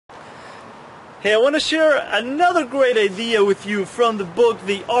Hey, I want to share another great idea with you from the book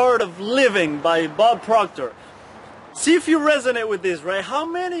The Art of Living by Bob Proctor. See if you resonate with this, right? How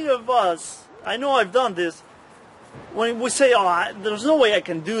many of us, I know I've done this, when we say, oh, there's no way I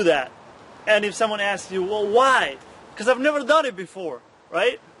can do that. And if someone asks you, well, why? Because I've never done it before,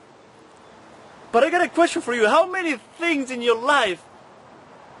 right? But I got a question for you. How many things in your life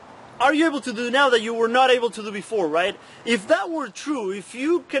are you able to do now that you were not able to do before, right? If that were true, if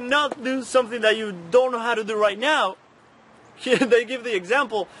you cannot do something that you don't know how to do right now, they give the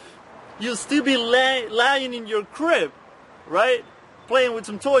example, you'll still be lying in your crib, right? Playing with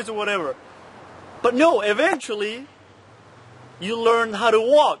some toys or whatever. But no, eventually, you learn how to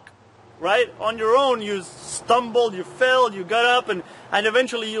walk, right? On your own, you stumbled, you fell, you got up, and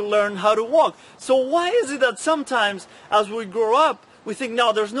eventually you learn how to walk. So why is it that sometimes, as we grow up, we think,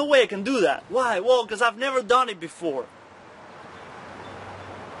 no, there's no way I can do that. Why? Well, because I've never done it before.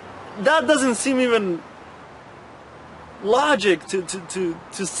 That doesn't seem even logic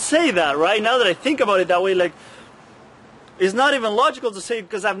to say that, right? Now that I think about it that way, like, it's not even logical to say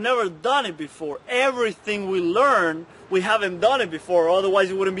because I've never done it before. Everything we learn, we haven't done it before. Otherwise,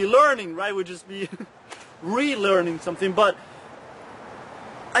 we wouldn't be learning, right? We'd just be relearning something. But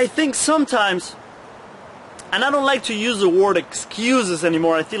I think sometimes, and I don't like to use the word excuses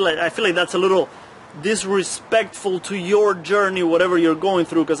anymore. I feel like that's a little disrespectful to your journey, whatever you're going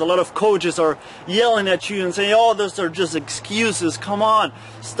through, because a lot of coaches are yelling at you and saying, oh, those are just excuses. Come on,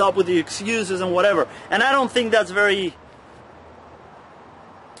 stop with the excuses and whatever. And I don't think that's a very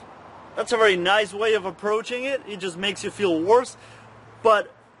nice way of approaching it. It just makes you feel worse.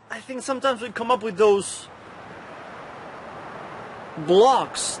 But I think sometimes we come up with those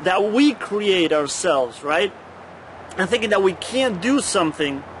blocks that we create ourselves, right? And thinking that we can't do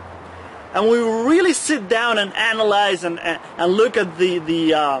something, and we really sit down and analyze and look at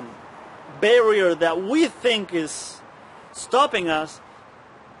the barrier that we think is stopping us.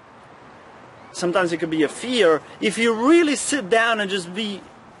 Sometimes it could be a fear. If you really sit down and just be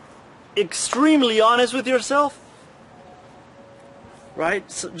extremely honest with yourself, right?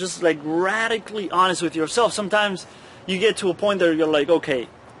 So just like radically honest with yourself, sometimes you get to a point where you're like, okay,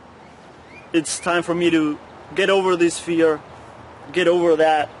 it's time for me to get over this fear, get over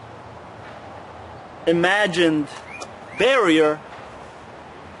that imagined barrier,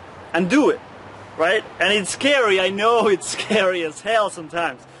 and do it, right? And it's scary, I know it's scary as hell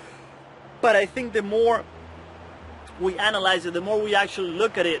sometimes. But I think the more we analyze it, the more we actually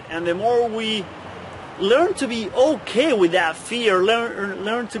look at it, and the more we learn to be okay with that fear,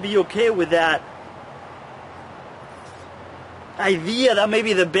 learn to be okay with that idea that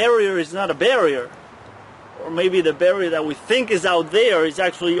maybe the barrier is not a barrier, or maybe the barrier that we think is out there is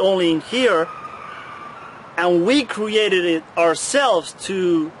actually only in here, and we created it ourselves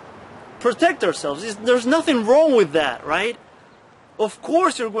to protect ourselves. There's nothing wrong with that, right? Of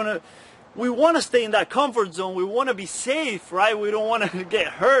course we want to stay in that comfort zone. We want to be safe, right? We don't want to get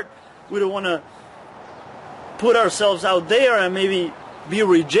hurt. We don't want to put ourselves out there and maybe be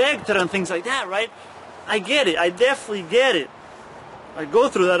rejected and things like that, right? I get it. I definitely get it. I go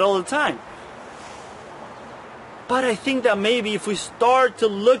through that all the time. But I think that maybe if we start to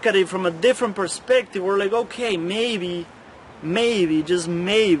look at it from a different perspective, we're like, okay, maybe, just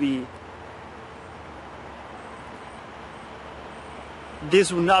maybe,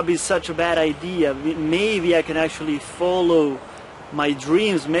 this would not be such a bad idea. Maybe I can actually follow my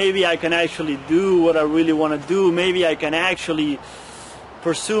dreams. Maybe I can actually do what I really want to do. Maybe I can actually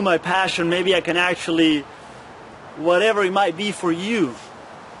pursue my passion. Maybe I can actually, whatever it might be for you.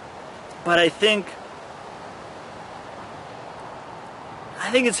 But I think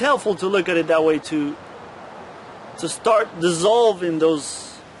it's helpful to look at it that way, to start dissolving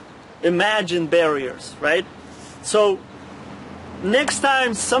those imagined barriers, right? So next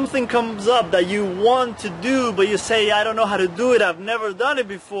time something comes up that you want to do, but you say, I don't know how to do it, I've never done it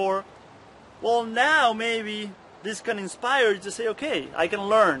before, well, now maybe this can inspire you to say, okay, I can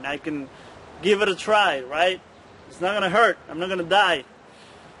learn, I can give it a try, right? It's not going to hurt, I'm not going to die.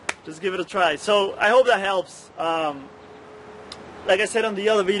 Just give it a try. So I hope that helps. Like I said on the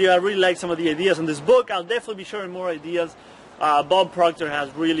other video, I really like some of the ideas in this book. I'll definitely be sharing more ideas. Bob Proctor has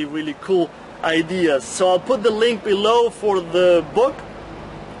really, really cool ideas. So I'll put the link below for the book.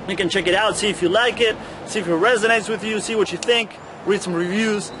 You can check it out, see if you like it, see if it resonates with you, see what you think, read some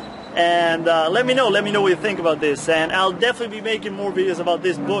reviews, and let me know what you think about this. And I'll definitely be making more videos about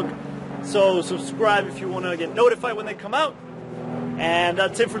this book. So subscribe if you want to get notified when they come out. And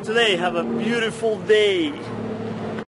that's it for today. Have a beautiful day.